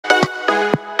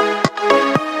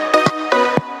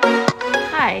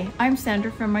I'm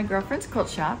Sandra from My Girlfriend's Quilt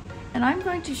Shop, and I'm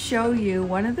going to show you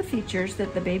one of the features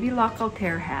that the Baby Lock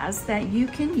Altair has that you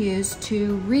can use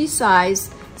to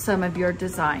resize some of your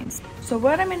designs. So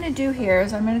what I'm going to do here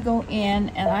is I'm going to go in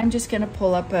and I'm just going to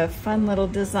pull up a fun little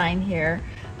design here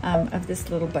of this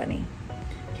little bunny.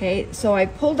 Okay, so I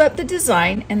pulled up the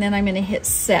design and then I'm going to hit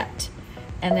set.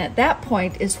 And at that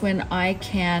point is when I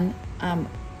can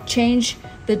change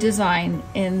the design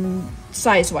in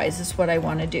size-wise is what I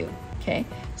want to do. Okay,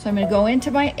 so I'm going to go into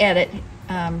my edit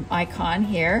icon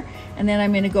here, and then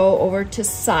I'm going to go over to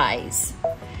size.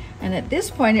 And at this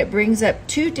point it brings up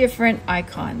two different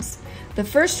icons. The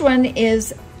first one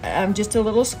is just a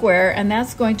little square, and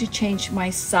that's going to change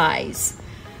my size.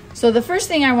 So the first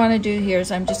thing I want to do here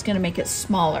is I'm just going to make it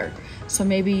smaller. So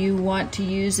maybe you want to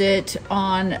use it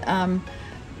on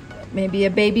maybe a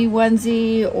baby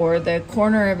onesie or the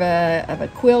corner of a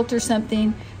quilt or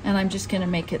something, and I'm just going to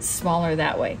make it smaller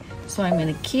that way. So I'm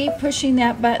going to keep pushing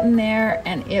that button there,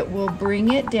 and it will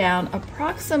bring it down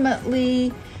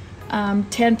approximately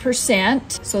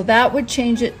 10%. So that would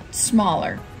change it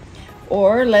smaller.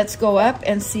 Or let's go up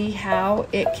and see how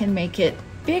it can make it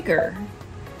bigger.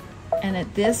 And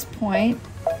at this point,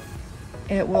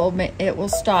 it will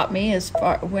stop me as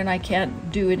far when I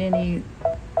can't do it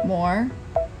anymore.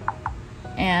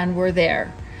 And we're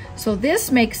there. So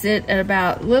this makes it at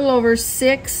about a little over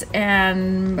 6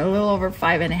 and a little over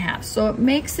 5.5. So it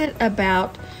makes it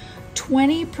about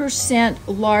 20%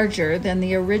 larger than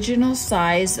the original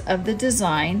size of the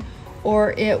design,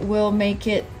 or it will make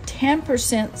it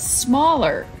 10%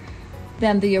 smaller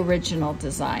than the original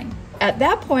design. At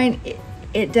that point,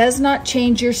 it does not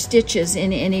change your stitches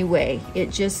in any way.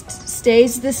 It just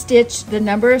stays the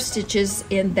number of stitches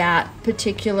in that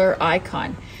particular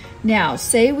icon. Now,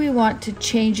 say we want to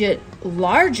change it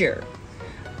larger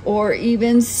or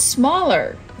even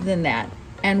smaller than that,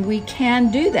 and we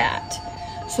can do that.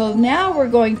 So now we're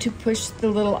going to push the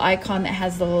little icon that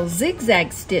has the little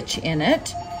zigzag stitch in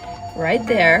it, right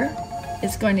there.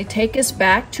 It's going to take us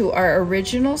back to our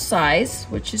original size,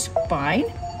 which is fine.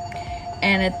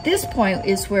 And at this point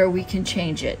is where we can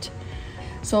change it.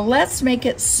 So let's make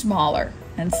it smaller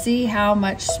and see how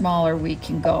much smaller we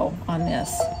can go on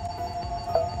this.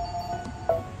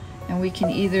 And we can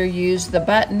either use the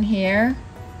button here,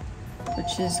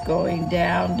 which is going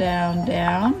down, down,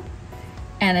 down.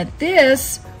 And at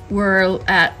this, we're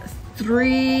at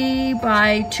 3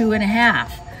 by 2.5.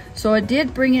 So it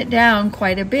did bring it down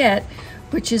quite a bit,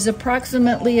 which is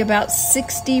approximately about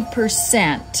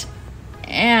 60%.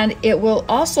 And it will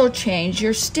also change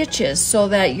your stitches so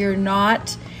that you're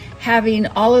not having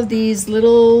all of these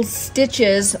little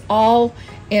stitches all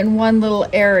in one little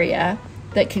area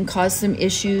that can cause some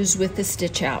issues with the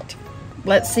stitch out.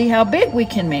 Let's see how big we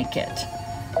can make it.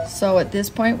 So at this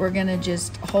point, we're gonna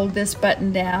just hold this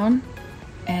button down,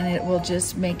 and it will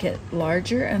just make it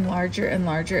larger and larger and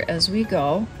larger as we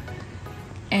go.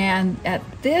 And at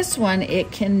this one,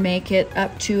 it can make it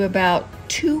up to about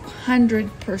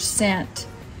 200%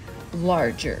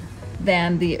 larger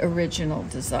than the original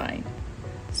design.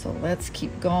 So let's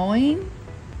keep going,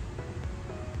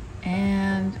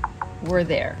 and we're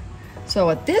there. So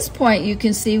at this point, you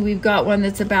can see we've got one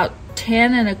that's about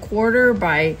 10.25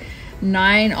 by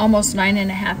 9, almost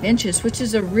 9.5 inches, which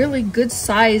is a really good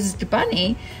sized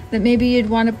bunny that maybe you'd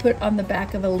want to put on the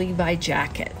back of a Levi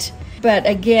jacket. But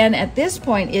again, at this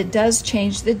point, it does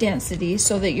change the density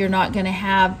so that you're not going to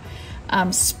have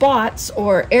spots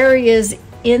or areas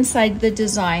inside the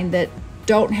design that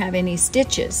don't have any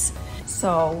stitches.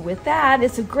 So with that,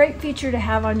 it's a great feature to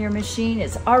have on your machine.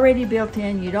 It's already built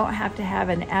in. You don't have to have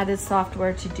an added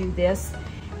software to do this,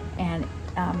 and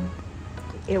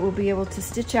it will be able to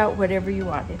stitch out whatever you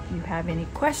want. If you have any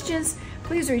questions,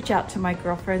 please reach out to my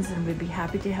girlfriends and we'd be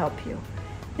happy to help you.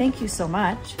 Thank you so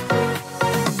much.